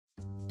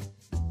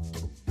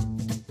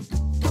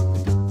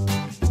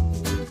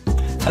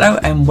Hello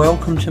and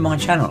welcome to my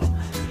channel.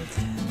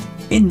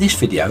 In this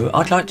video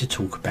I'd like to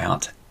talk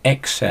about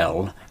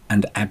Excel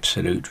and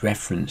absolute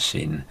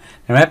referencing.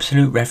 Now,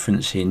 absolute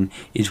referencing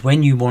is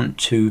when you want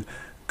to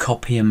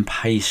copy and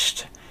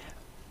paste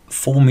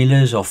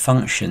formulas or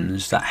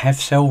functions that have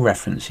cell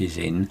references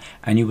in,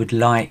 and you would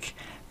like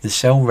the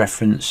cell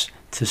reference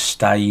to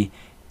stay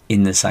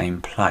in the same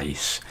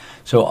place.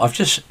 So I've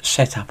just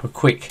set up a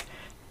quick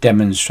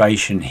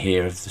demonstration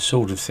here of the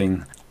sort of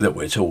thing that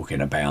we're talking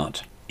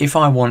about. If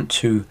I want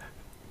to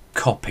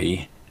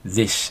copy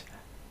this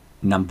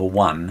number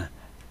 1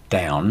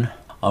 down,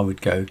 I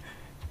would go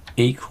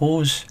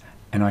equals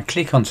and I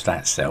click onto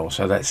that cell,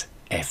 so that's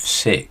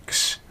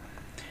F6.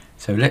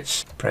 So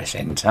let's press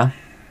enter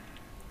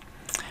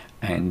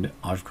and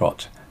I've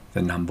got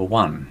the number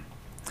 1.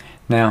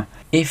 Now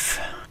if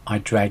I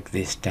drag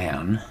this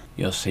down,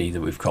 you'll see that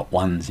we've got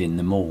 1s in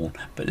them all,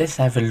 but let's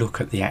have a look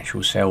at the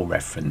actual cell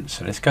reference.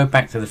 So let's go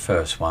back to the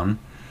first one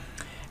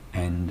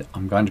and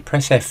I'm going to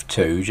press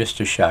F2 just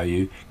to show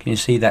you. Can you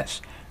see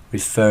that's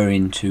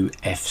referring to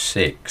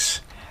F6?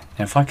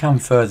 Now if I come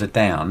further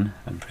down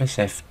and press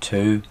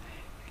F2,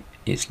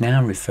 it's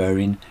now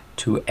referring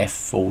to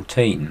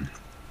F14.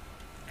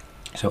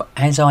 So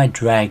as I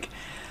drag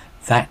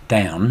that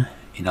down,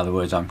 in other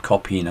words I'm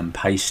copying and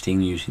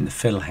pasting using the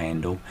fill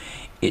handle,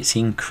 it's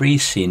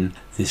increasing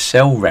the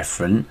cell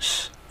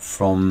reference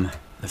from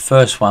the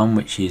first one,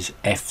 which is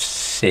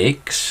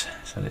F6.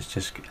 So let's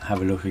just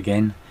have a look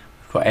again.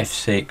 We've got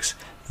F6,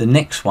 the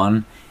next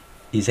one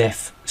is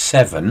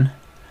F7,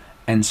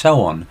 and so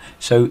on.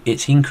 So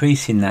it's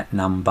increasing that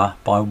number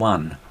by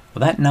 1. Well,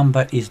 that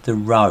number is the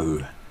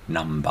row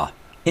number.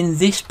 In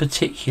this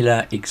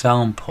particular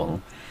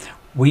example,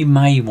 we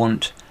may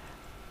want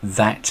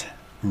that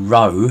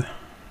row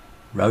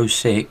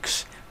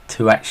 6,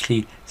 to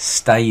actually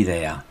stay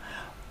there.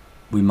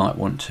 We might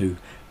want to,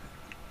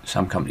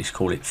 some companies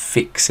call it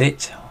fix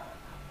it,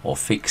 or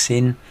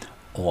fixing,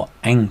 or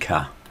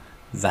anchor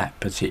that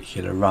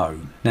particular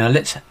row. Now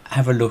let's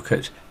have a look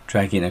at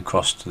dragging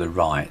across to the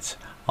right.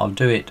 I'll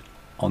do it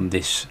on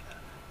this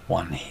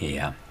one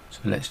here. So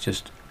let's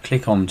just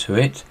click onto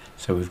it.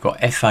 So we've got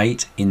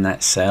F8 in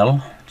that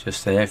cell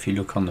just there. If you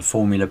look on the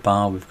formula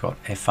bar, we've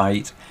got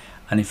F8,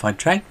 and if I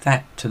drag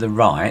that to the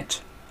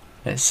right,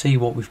 let's see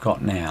what we've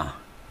got now.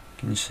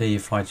 Can you see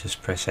if I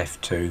just press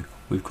F2,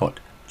 we've got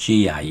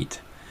G8.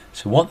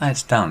 So what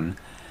that's done,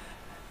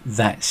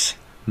 that's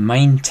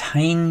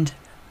maintained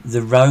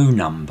the row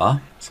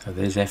number. So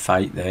there's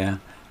F8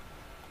 there,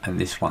 and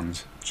this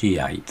one's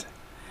G8.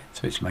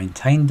 So it's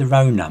maintained the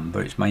row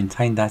number, it's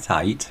maintained that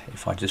 8.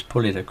 If I just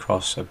pull it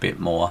across a bit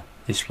more,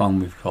 this one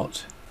we've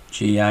got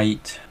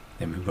G8,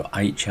 then we've got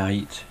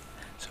H8.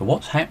 So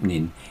what's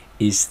happening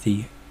is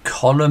the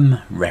column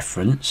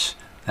reference,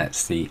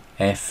 that's the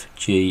F,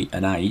 G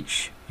and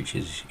H, which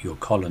is your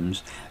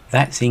columns,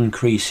 that's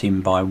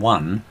increasing by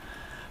 1,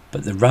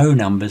 but the row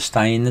numbers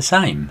staying the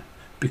same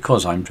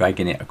because I'm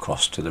dragging it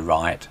across to the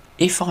right.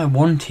 If I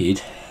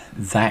wanted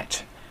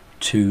that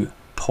to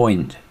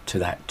point to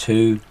that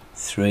 2,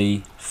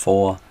 3,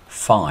 4,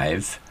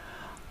 5,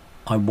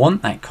 I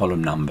want that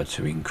column number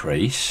to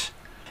increase.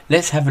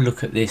 Let's have a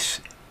look at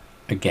this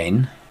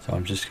again. So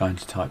I'm just going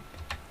to type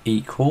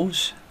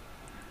equals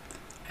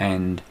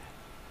and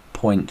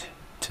point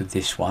to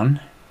this one.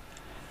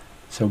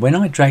 So when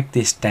I drag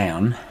this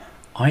down,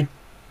 I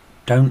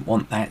don't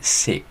want that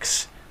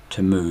 6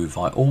 to move.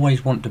 I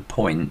always want to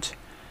point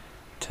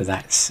to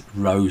that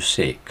row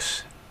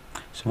 6.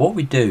 So what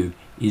we do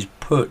is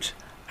put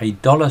a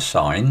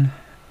 $sign,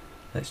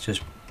 let's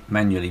just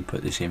manually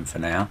put this in for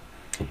now,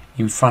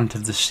 in front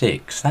of the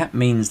 6. That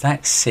means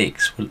that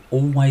 6 will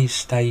always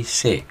stay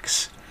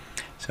 6.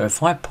 So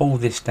if I pull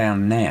this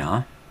down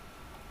now,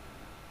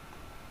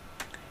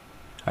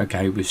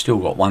 okay, we've still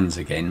got 1s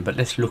again, but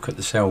let's look at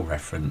the cell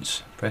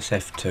reference. Press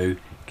F2.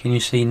 Can you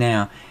see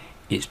now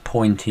it's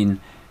pointing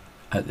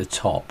at the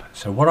top?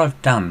 So what I've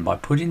done by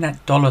putting that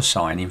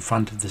 $sign in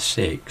front of the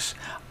 6,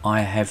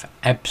 I have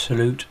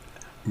absolute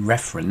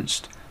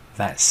referenced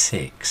that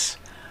 6,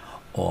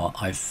 or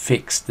I've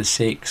fixed the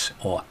 6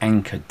 or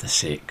anchored the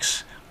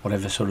 6,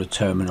 whatever sort of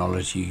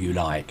terminology you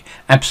like.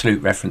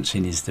 Absolute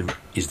referencing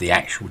is the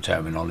actual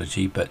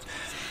terminology, but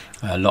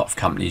a lot of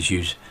companies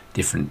use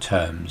different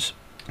terms.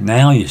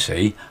 Now you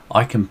see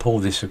I can pull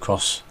this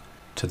across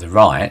to the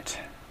right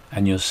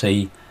and you'll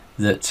see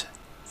that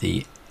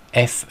the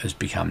F has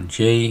become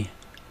G,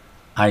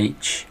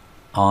 H,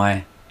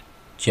 I,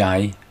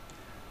 J,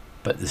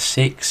 but the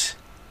 6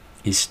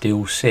 is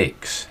still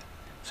 6.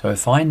 So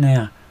if I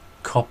now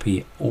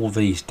copy all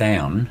these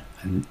down,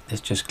 and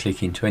let's just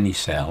click into any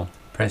cell,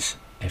 press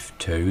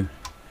F2,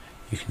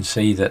 you can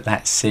see that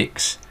that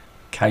 6,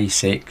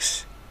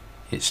 K6,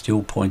 it's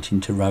still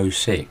pointing to row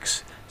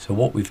 6. So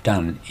what we've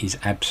done is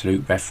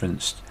absolute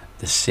referenced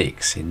the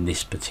 6 in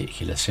this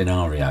particular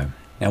scenario.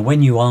 Now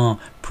when you are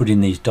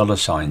putting these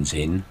 $signs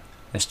in,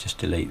 let's just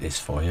delete this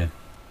for you.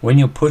 When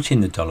you're putting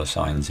the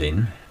 $signs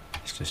in,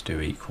 let's just do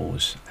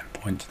equals and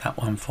point to that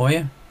one for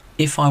you.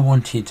 If I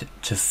wanted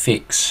to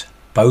fix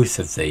both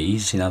of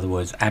these, in other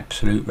words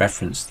absolute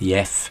reference the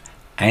F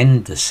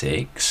and the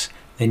 6,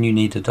 then you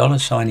need a dollar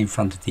sign in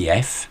front of the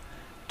F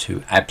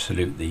to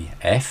absolute the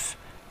F,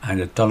 and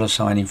a dollar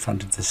sign in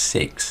front of the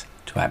 6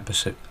 to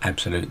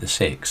absolute the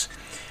 6.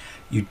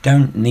 You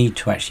don't need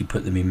to actually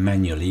put them in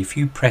manually. If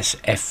you press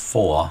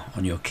F4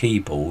 on your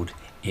keyboard,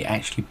 it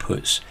actually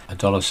puts a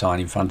dollar sign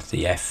in front of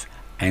the F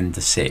and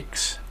the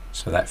 6,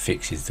 so that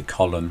fixes the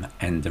column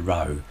and the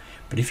row.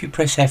 But if you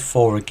press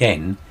F4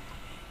 again,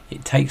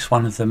 it takes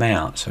one of them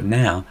out. So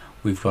now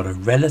we've got a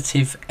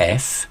relative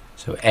F,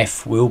 so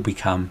F will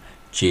become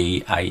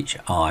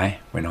GHI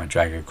when I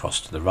drag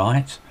across to the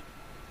right,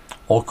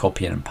 or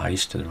copy and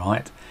paste to the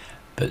right,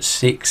 but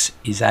 6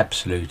 is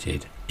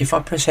absoluted. If I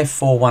press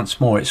F4 once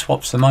more, it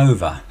swaps them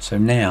over, so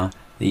now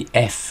the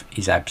F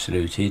is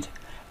absoluted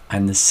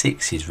and the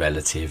 6 is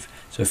relative.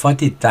 So if I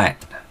did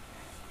that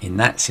in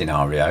that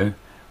scenario,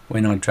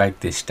 when I drag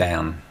this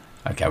down,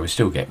 okay, we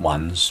still get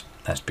 1s,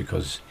 that's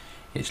because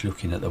it's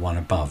looking at the one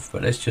above,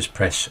 but let's just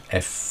press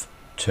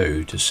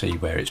F2 to see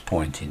where it's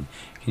pointing.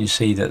 Can you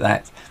see that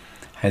that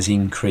has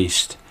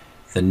increased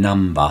the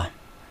number,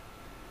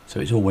 so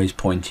it's always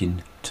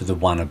pointing to the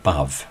one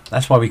above.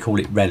 That's why we call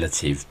it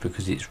relative,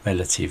 because it's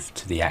relative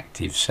to the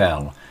active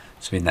cell.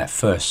 So in that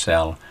first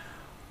cell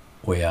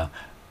we're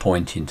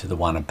pointing to the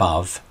one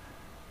above,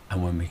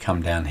 and when we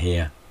come down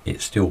here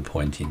it's still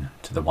pointing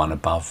to the one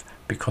above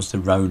because the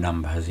row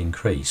number has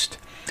increased,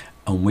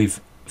 and we've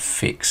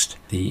fixed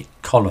the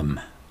column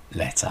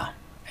letter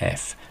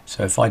F.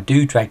 So if I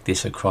do drag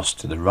this across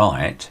to the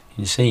right,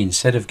 you see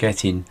instead of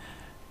getting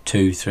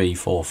 2, 3,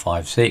 4,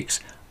 5, 6,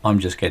 I'm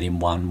just getting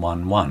 1,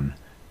 1, 1,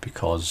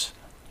 because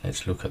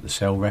let's look at the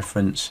cell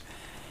reference,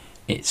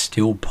 it's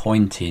still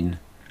pointing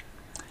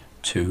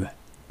to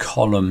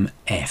column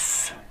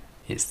F.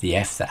 It's the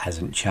F that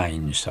hasn't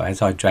changed. So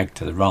as I drag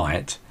to the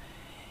right,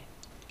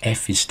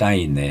 F is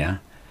staying there,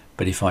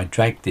 but if I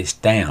drag this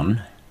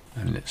down,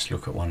 and let's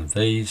look at one of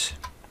these,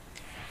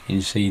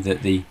 you see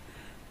that the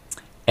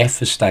F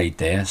has stayed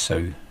there,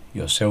 so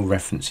your cell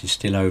reference is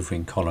still over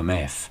in column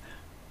F,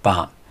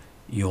 but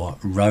your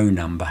row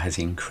number has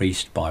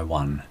increased by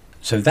 1.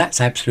 So that's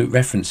absolute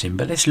referencing,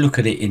 but let's look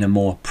at it in a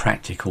more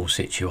practical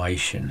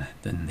situation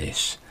than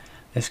this.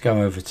 Let's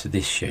go over to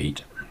this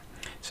sheet.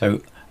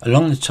 So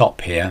along the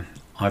top here,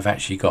 I've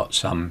actually got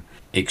some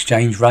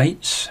exchange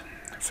rates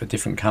for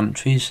different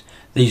countries.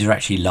 These are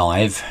actually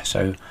live,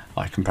 so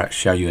I can perhaps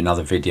show you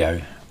another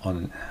video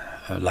on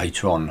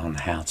later on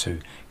how to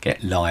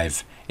get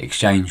live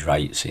exchange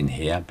rates in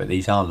here, but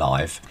these are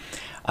live.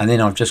 And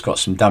then I've just got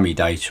some dummy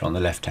data on the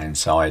left hand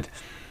side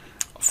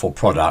for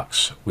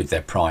products with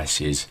their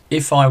prices.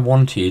 If I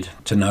wanted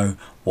to know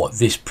what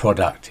this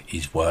product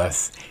is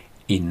worth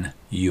in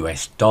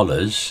US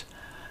dollars,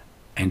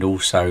 and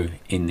also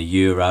in the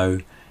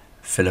euro,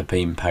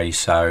 Philippine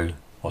peso,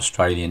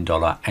 Australian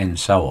dollar, and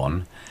so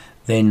on,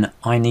 then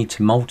I need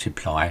to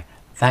multiply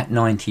that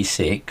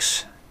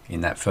 96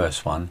 in that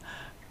first one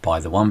by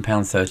the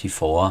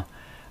 £1.34,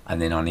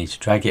 and then I need to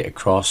drag it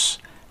across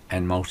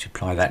and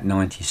multiply that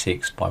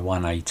 96 by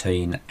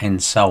 118,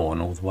 and so on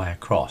all the way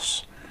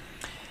across.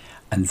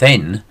 And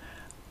then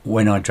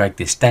when I drag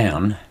this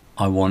down,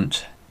 I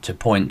want to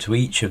point to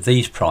each of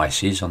these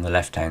prices on the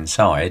left hand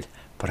side,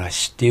 but I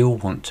still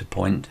want to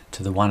point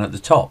to the one at the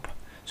top.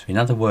 So in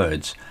other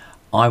words,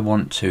 I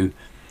want to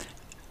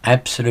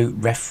absolute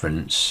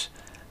reference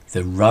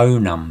the row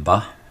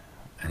number,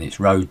 and it's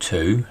row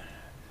 2.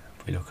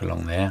 If we look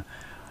along there,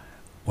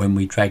 when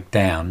we drag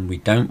down, we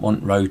don't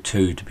want row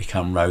 2 to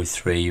become row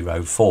 3,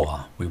 row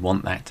 4. We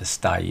want that to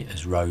stay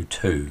as row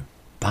 2.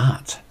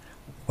 But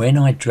when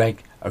I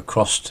drag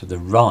across to the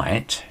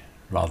right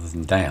rather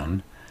than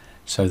down,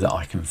 so that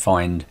I can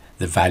find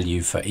the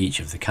value for each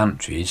of the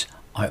countries,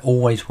 I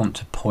always want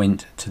to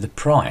point to the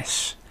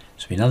price.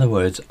 So in other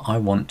words, I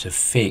want to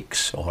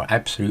fix or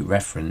absolute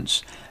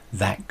reference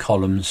that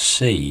column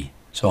C.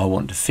 So I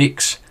want to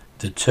fix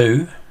the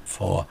 2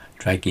 for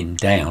dragging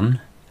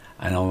down,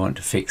 and I want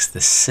to fix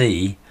the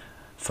C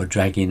for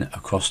dragging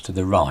across to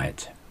the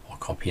right, or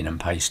copying and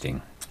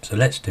pasting. So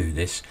let's do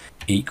this.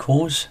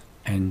 Equals,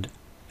 and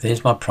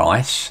there's my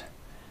price.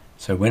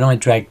 So when I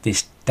drag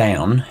this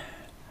down,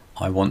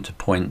 I want to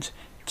point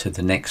to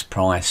the next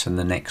price and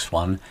the next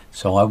one.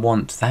 So I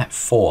want that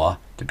 4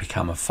 to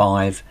become a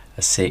 5,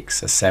 a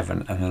 6, a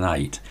 7 and an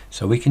 8.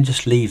 So we can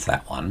just leave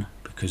that one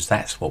because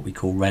that's what we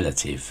call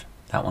relative.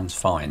 That one's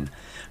fine.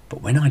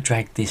 But when I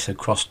drag this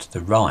across to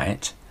the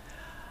right,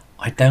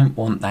 I don't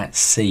want that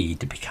C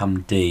to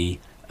become D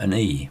and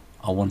E.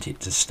 I want it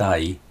to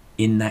stay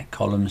in that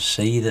column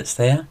C that's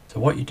there. So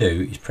what you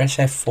do is press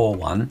F4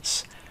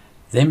 once,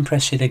 then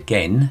press it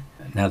again.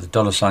 Now the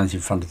dollar sign's in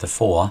front of the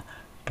 4,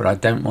 but I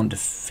don't want to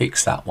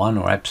fix that one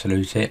or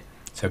absolute it.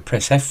 So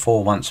press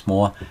F4 once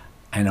more,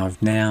 and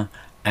I've now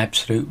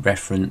absolute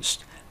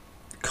referenced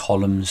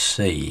column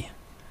C.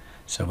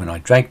 So when I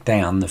drag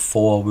down, the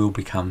 4 will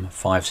become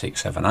 5,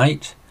 6, 7,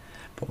 8.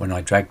 But when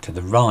I drag to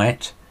the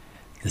right,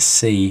 the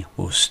C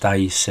will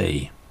stay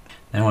C.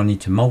 Now I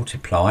need to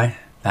multiply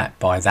that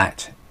by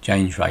that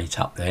exchange rate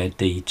up there,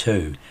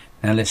 D2.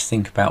 Now let's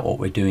think about what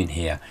we're doing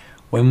here.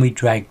 When we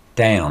drag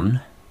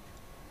down,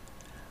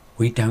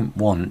 we don't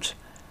want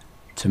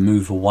to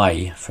move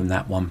away from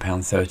that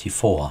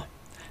 £1.34.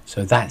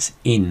 So that's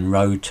in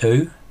row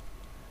 2.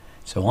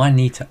 So I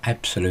need to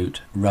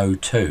absolute row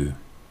 2.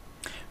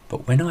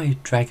 But when I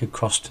drag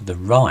across to the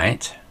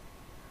right,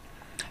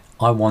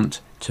 I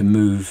want to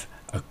move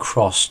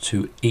across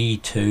to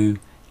E2,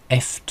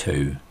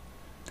 F2.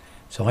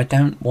 So I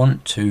don't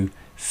want to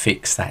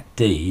fix that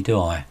D, do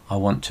I? I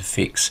want to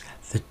fix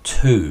the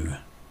 2.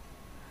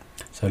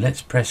 So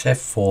let's press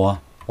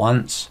F4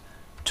 once,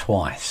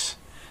 twice.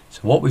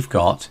 So what we've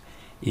got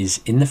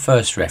is in the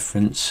first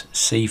reference,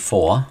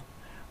 C4,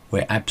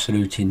 we're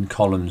absoluting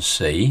column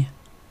C.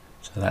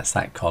 So that's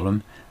that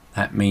column.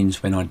 That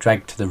means when I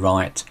drag to the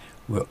right,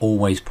 we're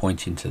always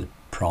pointing to the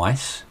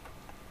price.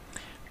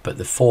 But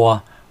the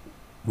 4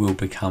 will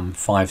become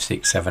 5,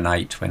 6, 7,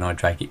 8 when I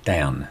drag it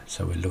down.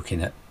 So we're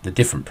looking at the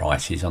different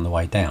prices on the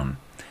way down.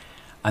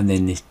 And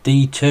then this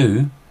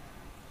D2,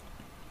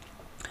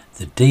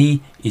 the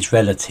D is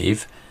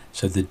relative,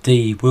 so the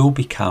D will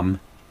become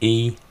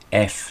E,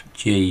 F,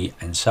 G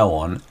and so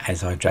on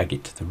as I drag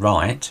it to the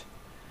right.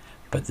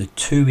 But the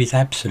 2 is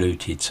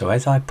absoluted, so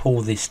as I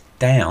pull this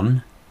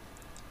down,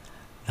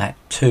 that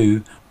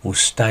 2 will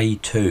stay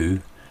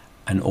 2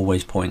 and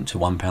always point to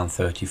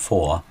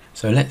 £1.34.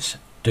 So let's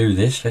do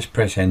this. Let's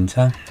press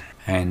enter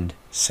and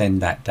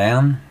send that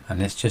down, and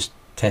let's just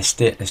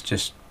test it. Let's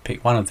just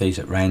pick one of these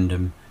at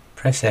random,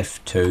 press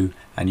F2,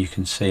 and you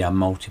can see I'm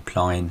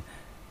multiplying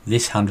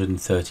this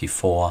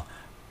 134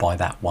 by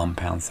that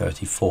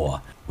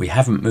 £1.34. We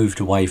haven't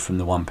moved away from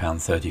the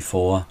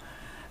 £1.34,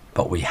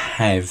 but we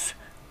have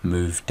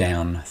moved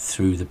down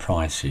through the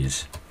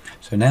prices.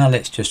 So now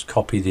let's just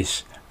copy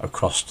this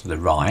across to the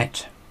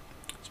right.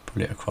 Let's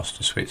pull it across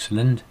to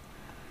Switzerland,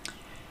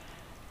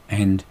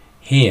 and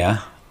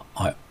here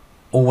I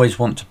always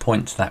want to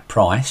point to that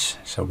price,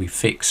 so we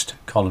fixed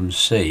column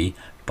C,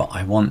 but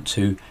I want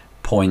to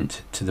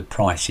point to the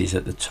prices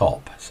at the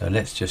top. So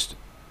let's just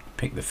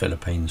pick the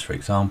Philippines for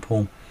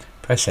example,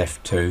 press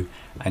F2,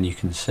 and you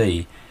can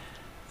see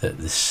that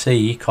the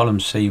C, column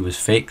C was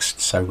fixed,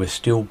 so we're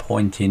still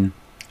pointing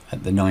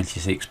at the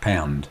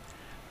 £96,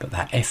 but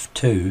that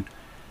F2,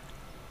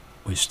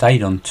 we've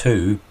stayed on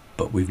 2,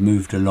 but we've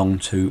moved along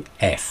to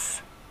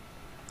F.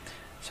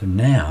 So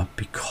now,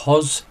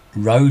 because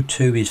row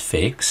 2 is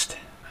fixed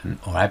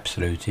or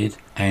absoluted,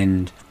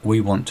 and we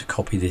want to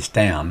copy this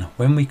down,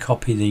 when we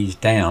copy these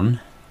down,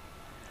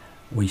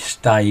 we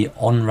stay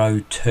on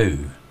row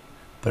 2,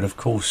 but of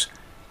course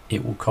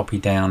it will copy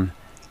down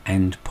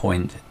and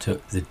point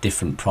to the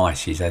different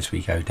prices as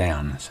we go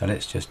down. So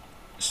let's just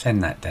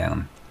send that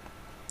down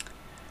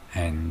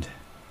and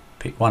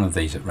pick one of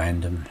these at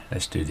random.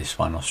 Let's do this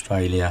one,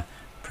 Australia.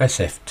 Press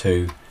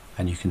F2,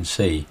 and you can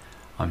see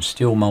I'm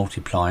still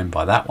multiplying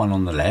by that one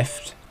on the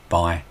left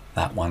by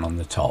that one on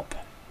the top.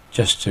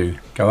 Just to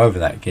go over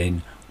that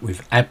again,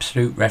 we've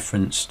absolute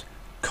referenced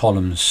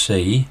column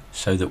C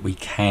so that we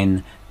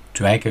can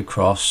drag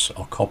across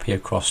or copy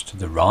across to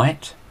the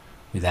right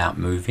without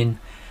moving,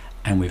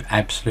 and we've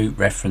absolute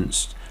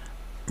referenced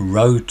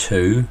row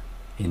 2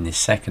 in this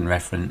second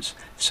reference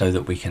so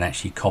that we can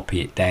actually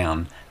copy it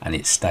down and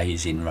it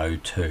stays in row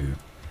 2.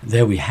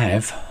 There we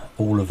have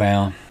all of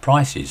our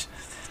prices.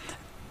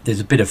 There's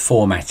a bit of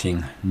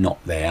formatting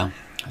not there,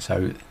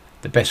 so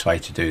the best way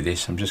to do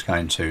this, I'm just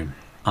going to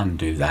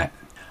undo that.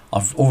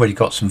 I've already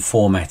got some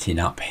formatting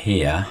up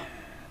here,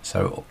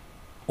 so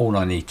all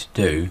I need to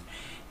do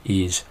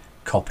is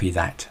copy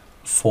that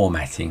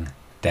formatting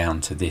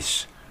down to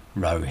this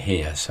row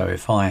here. So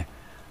if I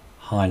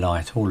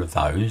highlight all of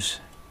those,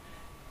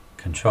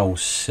 Control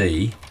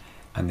C,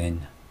 and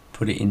then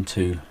put it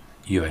into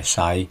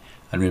USA,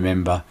 and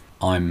remember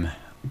I'm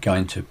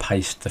going to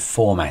paste the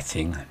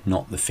formatting,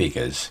 not the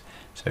figures.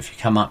 So if you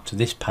come up to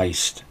this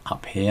paste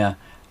up here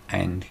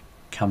and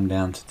come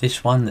down to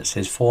this one that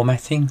says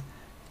formatting,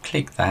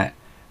 click that,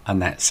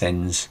 and that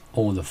sends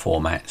all the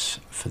formats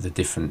for the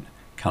different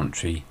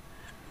country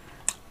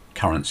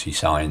currency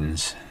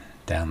signs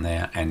down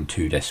there and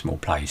 2 decimal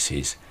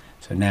places.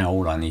 So now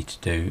all I need to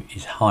do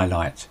is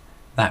highlight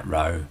that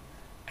row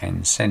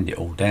and send it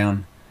all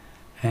down,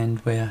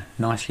 and we're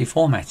nicely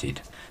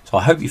formatted. So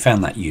I hope you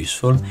found that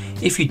useful.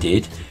 If you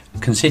did,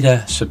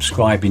 consider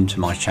subscribing to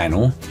my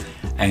channel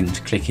and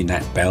clicking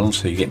that bell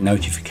so you get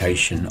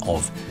notification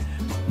of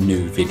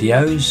new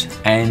videos.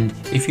 And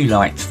if you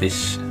liked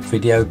this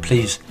video,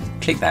 please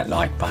click that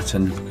like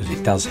button because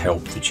it does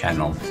help the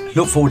channel.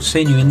 Look forward to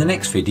seeing you in the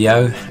next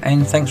video,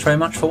 and thanks very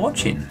much for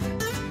watching.